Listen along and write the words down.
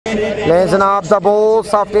ले जनाब the ball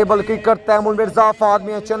साफ टेबल की करता है मुल मिर्जा फहद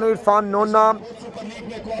में चनो इरफान नोना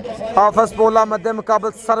हाफिज बोला मध्य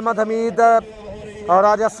मुकाबल सरमद हमीद और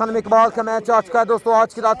आज सनम इकबाल का मैच आ चुका है दोस्तों।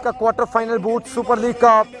 आज की रात का quarter final boot super league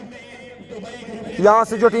का, यहाँ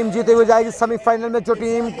से जो टीम जीते हुए जाएगी सेमीफाइनल में, जो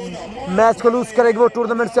टीम मैच को लूज करेगी वो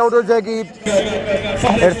टूर्नामेंट से आउट हो जाएगी।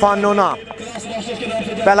 इरफान नोना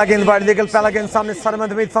पहला गेंद वाइड लीगल, पहला गेंद सामने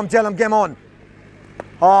Sarmad Hamid from Jhelum game on,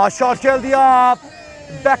 shot खेल दिया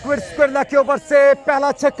बैकवर्ड स्क्वायर लेग के ऊपर से,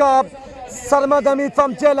 पहला छक्का Sarmad Hamid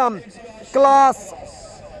from Jhelum,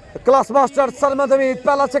 class master Sarmad Hamid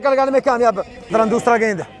पहला छक्का लगाने में कामयाब। दूसरा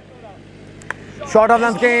गेंद शॉट ऑफ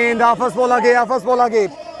लेंथ गेंद, हाफिज बोला गई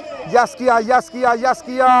यस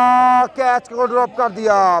किया कैच को ड्रॉप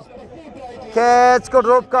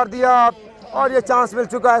कर दिया और ये चांस मिल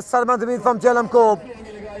चुका है सरमद हमीद फ्रॉम जेलम को।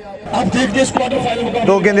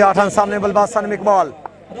 दो गेंदे 8 रन सामने बल्लेबाज सनम इकबाल,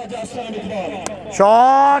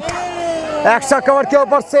 शॉट एक्स्ट्रा कवर के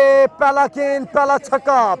ऊपर से, पहला गेंद पहला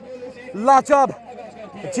छक्का लाजवाब।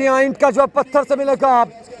 जी हाँ, इंट का जवाब पत्थर से मिलेगा।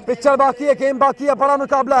 पिक्चर बाकी है, गेम बाकी है, बड़ा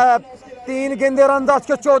मुकाबला है। 3 गेंदे अंदाज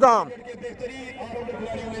के 14।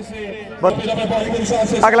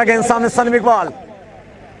 अगला गेंद सामने सनम इकबाल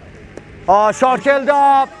और शॉट खेल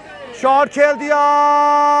दिया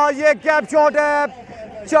ये गैप शॉट है,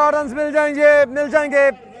 4 रन मिल जाएंगे।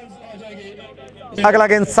 अगला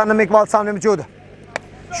गेंद सनम इकबाल सामने मौजूद,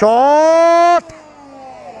 shot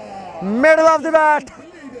middle of the bat,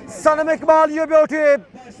 Sanam Iqbal you beauty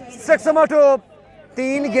 6 number 2।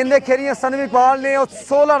 3 गेंदें खेली हैं सनम इकबाल ने और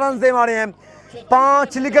 16 रन दे मारे हैं।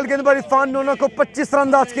 5 लीगल गेंद पर इरफान नोना को 25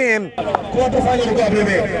 रन दाज किए हैं।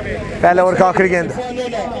 पहले ओवर का आखिरी गेंद,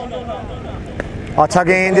 अच्छा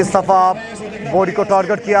गेंद, इस दफा बॉडी को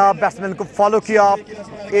टारगेट किया, बैट्समैन को फॉलो किया,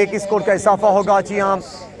 एक स्कोर का इजाफा होगा। जी हाँ,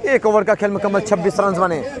 1 ओवर का खेल मुकम्मल 26 रन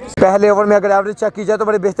बने। पहले ओवर में अगर एवरेज चेक की जाए तो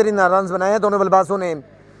बड़े बेहतरीन रन बनाए हैं दोनों बल्लेबाजों ने,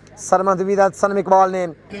 सरमद हमीद सनम इकबाल ने।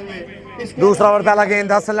 दूसरा ओवर पहला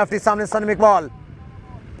गेंद हसन लेफ्टी सामने सनम इकबाल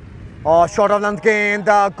और शॉट ऑफ लेंथ गेंद,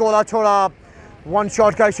 गोला छोड़ा, 1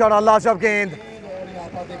 शॉट का इशारा, लाजवाब गेंद।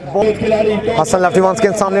 हसन लेफ्टी वंस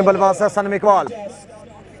गेंद सामने बल्लेबाज है सनम इकबाल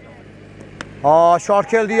और शॉट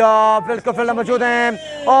खेल दिया, फील्डर मौजूद हैं।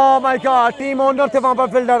 Oh my God, team owner थे वहां पर,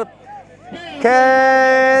 फील्डर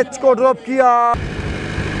कैच को ड्रॉप किया।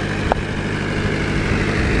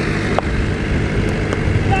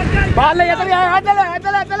 बाल ले चले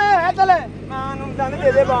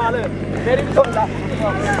दे दे बाल मेरी भी सुन ला।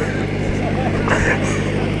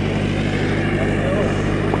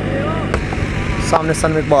 सामने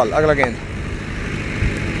सनम इकबाल, अगला गेंद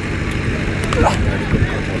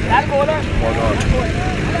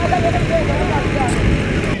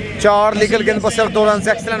 4 लीगल गेंद पर सिर्फ 2 रन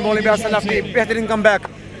से, एक्सीलेंट बॉलिंग पे हसन लेफ्टी, बेहतरीन कमबैक।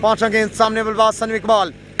 5वां गेंद सामने बल्लेबाज सनम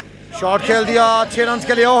इकबाल, शॉट खेल दिया 6 रन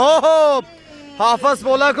के लिए। ओहो, हाफिज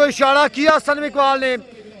बोला को इशारा किया सनम इकबाल ने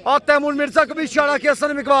और तैमूर मिर्जा को भी इशारा किया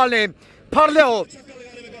सनम इकबाल ने, फड़ ले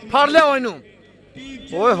इनू।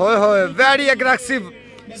 ओए होए वेरी एग्रेसिव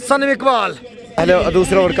सनम इकबाल। पहले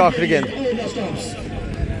दूसरे ओवर का आखिरी गेंद,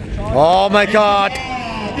 ओह माय गॉड,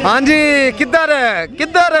 हाँ जी, किधर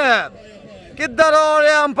और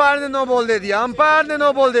अंपायर ने नो बॉल दे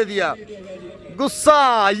दिया,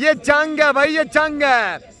 गुस्सा। ये जंग है भाई, ये जंग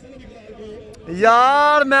है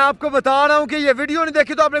यार। मैं आपको बता रहा हूं कि ये वीडियो नहीं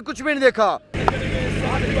देखी तो आपने कुछ भी नहीं देखा।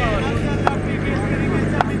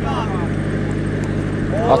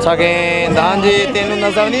 अच्छा गेंद, हाँ जी, तेनू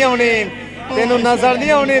नजर नहीं आनी,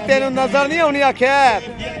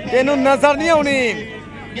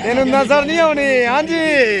 हाँ जी।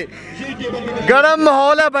 गर्म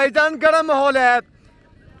माहौल है भाईजान, गर्म माहौल है।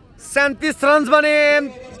 37 रन बने,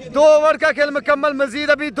 2 ओवर का खेल मुकम्मल, मजीद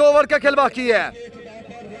अभी 2 ओवर का खेल बाकी है।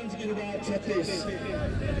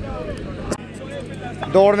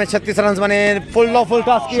 दौड़ में 36 रन बने, फुल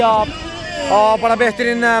टॉस किया और बड़ा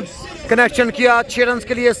बेहतरीन कनेक्शन किया। 6 रन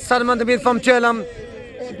के लिए सरमद हमीद फ्रॉम जेलम,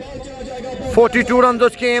 42 रन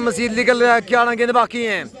उसके, मजीद लीगल 11 गेंद बाकी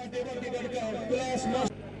हैं।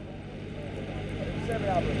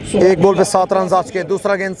 1 बॉल पे 7 रन आज के।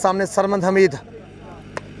 दूसरा गेंद सामने सरमद हमीद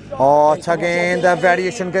और अच्छा गेंद,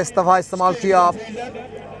 वेरिएशन का इस्तेमाल किया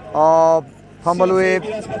और फंबल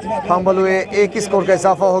हुए, 1 स्कोर का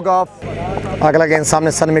इजाफा होगा। अगला गेंद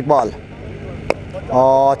सामने सनम इकबाल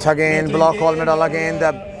और अच्छा गेंद, ब्लॉक हॉल में डाला गेंद,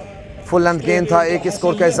 फुल लेंथ गेंद था, 1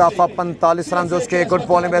 स्कोर का इजाफा, 45 रन उसके। गुड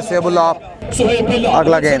बॉलिंग है सुहेबुल्लाह।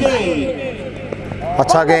 अगला गेंद,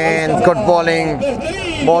 अच्छा गेंद, गुड बॉलिंग,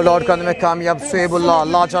 बॉल आउट करने में कामयाब सुहेबुल्लाह,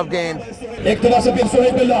 लाजवाब गेंद।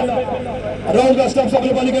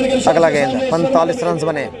 अगला गेंद, 45 रन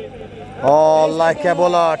बने और like a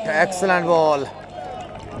bowler, excellent ball,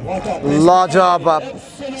 लाजवाब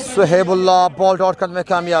सुहेबुल्लाह बॉल डॉट करने में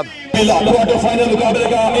कामयाब।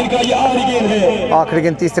 आखिरी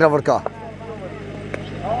गेंद तीसरे ओवर का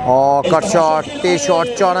और कट शॉट, तेज शॉट,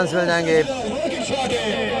 4 रन मिल जाएंगे।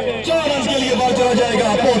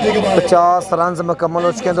 50 रन मुकम्मल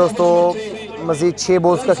हो चुके हैं दोस्तों, मजीद 6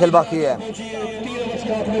 बॉल्स का खेल बाकी है।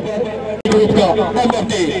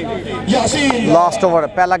 लास्ट ओवर,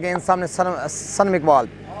 पहला गेंद सामने सनम इकबाल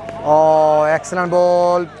और एक्सीलेंट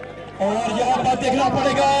बॉल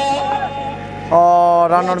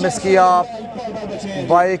और रन आउट मिस किया।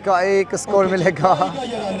 बाई का 1 स्कोर मिलेगा।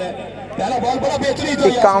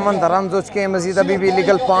 51 रन हो चुके हैं, मजीद अभी भी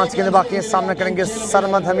लीगल 5 गेंद बाकी हैं। सामने करेंगे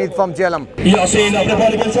सरमद हमीद फ्रॉम जेलम।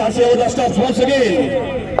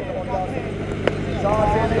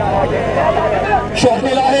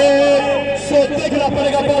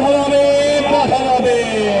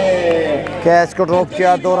 कैच को ड्रॉप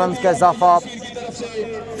किया, 2 रन का इजाफा।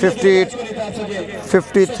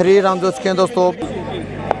 53 रन हो चुके हैं दोस्तों।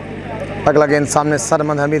 अगला गेंद सामने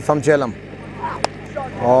सरमद हमीद फ्रॉम जेलम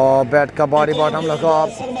और बैट का बॉडी बॉटम लगा।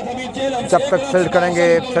 जब तक फील्ड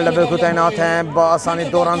करेंगे, फील्डर बिल्कुल तैनात हैं, बआसानी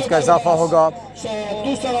 2 रन का इजाफा होगा।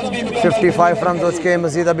 55 रन हो चुके हैं,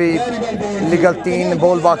 मजीद अभी लीगल 3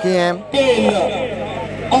 बॉल बाकी हैं।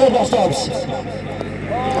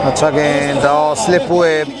 अच्छा गेंद और स्लिप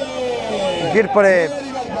हुए, गिर पड़े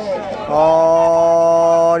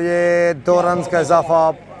और ये 2 रन का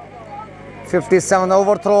इजाफा। 57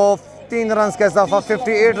 ओवर थ्रो, 3 रन का इजाफा।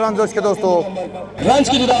 58 रन हो चुके दोस्तों। रन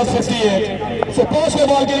की जुदात 58। सो पास के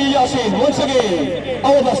बॉल के लिए Yasin once again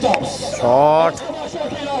out the stops. Shot,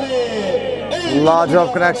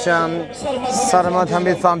 लाजवाब connection. Sarmad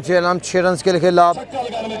Hamid from Jhelum 6 run के लिए खेला।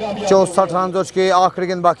 64 रन हो चुके, आखिरी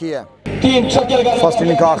गेंद बाकी है। फर्स्ट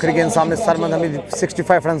इनिंग का आखिरी गेंद सामने सरमद हमीद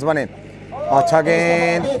 65 रन बने। अच्छा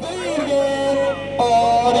गेंद,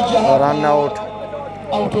 रन आउट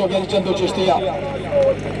हो गया चंदू चिश्तिया।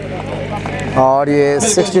 और ये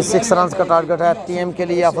 66 रन का टारगेट है टीएम के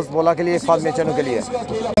लिए, हाफिज बोला के लिए, फाद मियां चन्नू के लिए।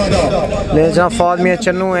 लेकिन जहाँ Fahd Miyan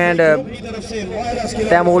Channu and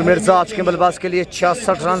Taimur Mirza आज के बल्लेबाज के लिए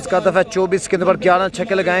 66 रन का हदफ है। 24 के नंबर 11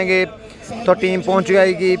 छक्के लगाएंगे तो टीम पहुँच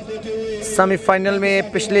जाएगी सेमीफाइनल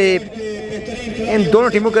में। पिछले इन दोनों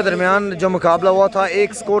टीमों के दरमियान जो मुकाबला हुआ था,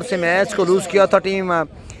 1 स्कोर से मैच को लूज़ किया था team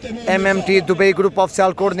MMT Dubai group of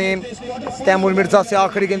Sialkot ने। तैमूर मिर्जा से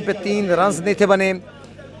आखिरी गेंद पे 3 रन नहीं थे बने,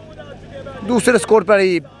 दूसरे स्कोर पर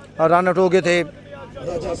ही रन आउट हो गए थे।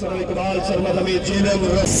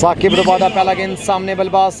 साकिब रुबादा पहला गेंद सामने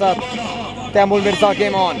बल्लेबाज तैमूर मिर्जा के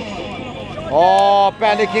मान और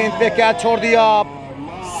पहले गेंद पे कैच छोड़ दिया।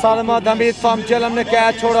 सरमद हमीद फ्रॉम जेलम ने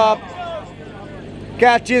कैच छोड़ा।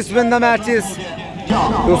 Catches win the matches.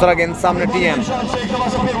 दूसरा गेंद सामने टीएम।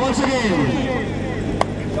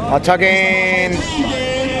 अच्छा गेंद,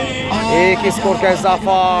 1 स्कोर का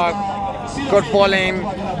इजाफा। Good bowling,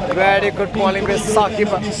 very good bowling पे साकिब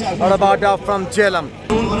रुबादा फ्रॉम जेलम।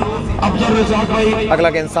 अगला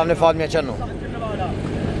गेंद सामने फाद मियां चन्नू।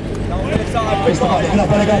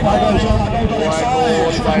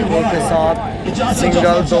 वाइड बॉल के साथ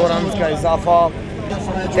सिंगल, 2 रन का इजाफा।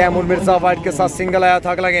 तैमूर मिर्जा वाइड के साथ सिंगल आया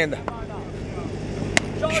था। अगला गेंद,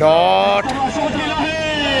 शॉट,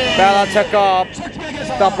 पहला छक्का।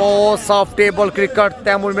 तपोस of table cricket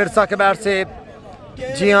Taimur Mirza के बैट से।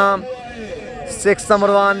 जी हाँ, 6 नंबर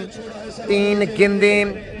 1, 3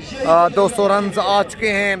 गेंदें, 200 रन आ चुके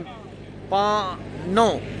हैं।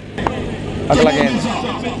 9। अगला गेंद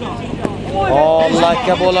और लाइक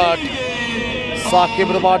का bowler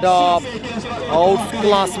Saqib रुबादा, out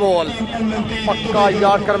class ball, पक्का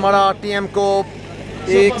यार्ड कर मारा टीएम को।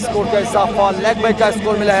 1 स्कोर का इजाफा, लेग बाई का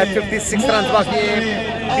स्कोर मिला है। 56 रन बाकी हैं,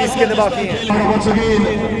 20 गेंद बाकी हैं।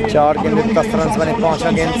 4 गेंद 10 रन बने।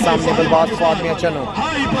 5वां गेंद सामने बल्लेबाज फाद मियां चन्नू।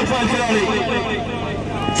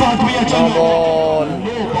 बॉल,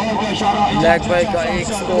 लेग बाई का 1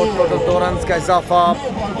 स्कोर, टोटल 2 रन का इजाफा।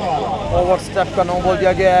 ओवर स्टेप का 9 बॉल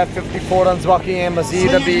दिया गया है। 54 रन बाकी हैं,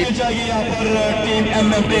 मजीद अभी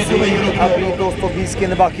दोस्तों 20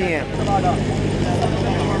 गेंद बाकी हैं।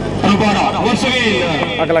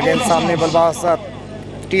 अगला गेंद सामने बल्लेबाज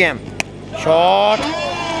TM. Shot,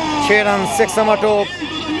 6 run, 6 number 2।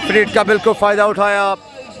 Freed का बिल्कुल फ़ायदा उठाया।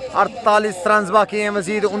 48 रन बाकी हैं,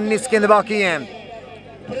 मजीद 19 गेंद बाकी हैं।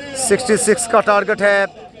 66 का टारगेट है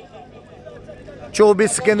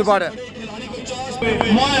 24 गेंद पर।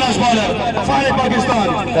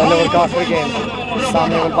 पहले ओवर का आखिरी गेंद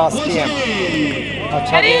सामने बल्लेबाज टीएम।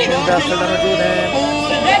 अच्छा गेंद, मौजूद हैं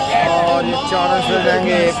और ये 4 रन मिल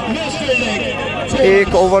जाएंगे।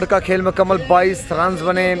 1 ओवर का खेल मुकम्मल, 22 रन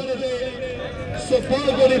बने।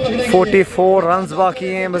 44 रन बाकी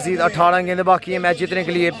हैं, मजीद 18 गेंदें बाकी हैं मैच जीतने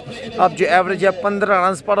के लिए। अब जो एवरेज है 15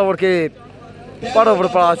 रन पर ओवर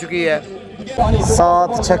पर आ चुकी है।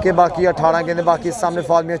 7 छक्के बाकी, 18 गेंदें बाकी। सामने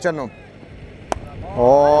फॉल में चन्नू,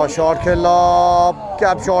 और शॉट खेला,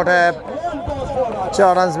 कैप शॉट है,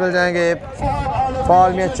 4 रन मिल जाएंगे। फॉल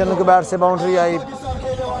में चन्नू के बैट से बाउंड्री आई।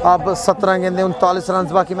 अब 17 गेंदें, 39 रन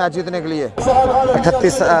बाकी मैच जीतने के लिए।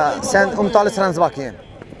 39 रन बाकी हैं।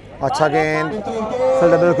 अच्छा गेंद,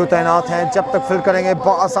 फील्डर बिल्कुल तैनात हैं, जब तक फील्ड करेंगे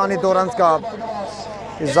आसानी 2 रन का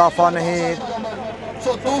इजाफा नहीं।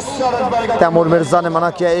 तैमूर मिर्जा ने मना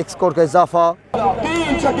किया 1 स्कोर का इजाफा।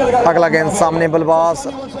 अगला गेंद सामने बल्लेबाज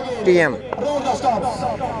टीएम,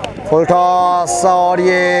 फुल टॉस, और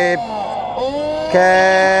ये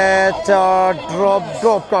कैच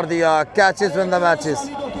ड्रॉप कर दिया। Catches win the matches.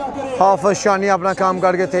 हाफिज शानी अपना काम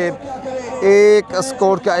कर गए थे, 1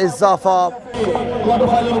 स्कोर का इजाफा।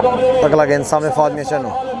 अगला गेंद सामने फाद में चलो,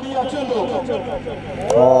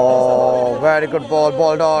 very good ball,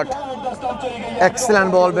 ball dot,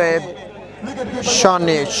 excellent ball पे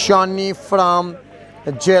शानी फ्रॉम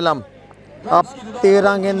जेलम। अब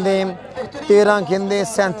 13 गेंदें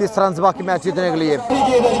 37 रन बाकी मैच जीतने के लिए।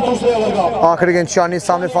 आखिरी गेंद शानी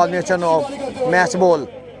सामने फाद में चलो, match ball,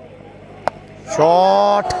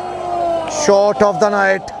 shot of the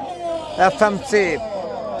night, FMC.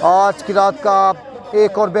 आज की रात का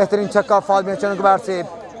एक और बेहतरीन छक्का फाद में चलो के बैट से।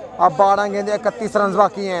 अब 12 गेंदें 31 रन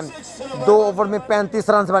बाकी हैं, 2 ओवर में 35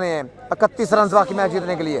 रन बने हैं। 31 रन बाकी मैच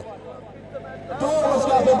जीतने के लिए।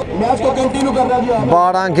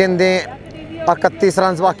 12 गेंदें 31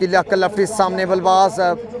 रन बाकी। लफ्टी सामने बल्लेबाज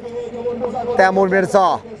तैमूर मिर्जा,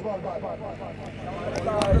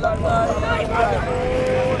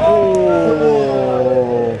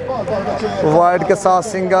 वाइड के साथ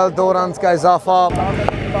सिंगल, 2 रन का इजाफा।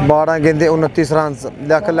 12 गेंदें 29 रन।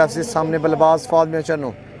 लफ्टी सामने बल्लेबाज फाद में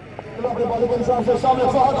चन्नू,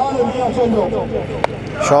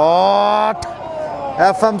 शॉट,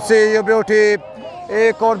 एफएमसी, ये ब्यूटी,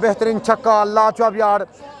 एक और बेहतरीन छक्का, लाजवाब यार।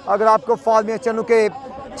 अगर आपको फाद में चन्नू के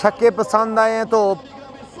छक्के पसंद आए हैं तो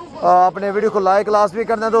अपने वीडियो को लाइक लाजमी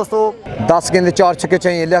करना है दोस्तों। 10 गेंदे 4 छक्के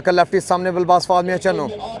चाहिए। लेफ्टी सामने बल्लेबाज फाद में Channu,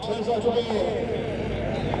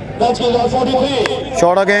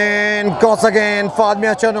 shot again, cross again, Fahd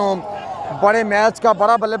में चन्नू। बड़े मैच का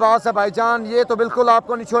बड़ा बल्लेबाज है भाईजान, ये तो बिल्कुल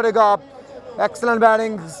आपको नहीं छोड़ेगा। Excellent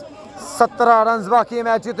batting. 17 रन बाकी है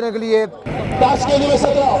मैच जीतने के लिए।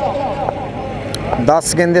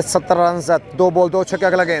 10 गेंदे 17 रन, 2 बॉल 2 छक्के।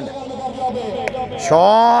 अगला गेंद,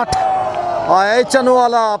 शॉट आए चन्नू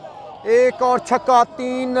वाला, एक और छक्का।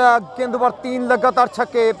 3 गेंद पर 3 लगातार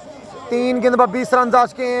छक्के। 3 गेंद पर 20 रन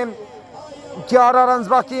आज के हैं। 11 रन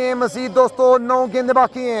बाकी हैं मजीद दोस्तों, 9 गेंद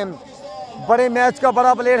बाकी हैं। बड़े मैच का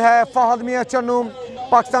बड़ा प्लेयर है फहद मियां चन्नू,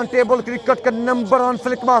 पाकिस्तान टेबल क्रिकेट का नंबर 1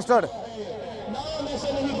 फ्लिक मास्टर।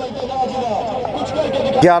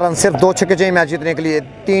 11 रन, सिर्फ 2 छक्के चाहिए मैच जीतने के लिए।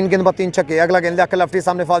 3 गेंद पर 3 छक्के। अगला गेंद लेफ्टी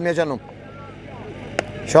सामने फहद मियां चन्नू,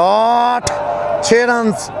 शॉट, 6 रन।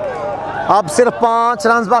 अब सिर्फ 5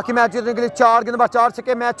 रन बाकी मैच जीतने के लिए। 4 गेंद पर 4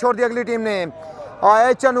 छक्के, मैच छोड़ दिया अगली टीम ने।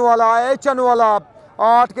 आए चन्नू वाला,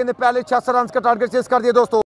 8 गेंद पहले 66 रन का टारगेट चेस कर दिया दोस्तों।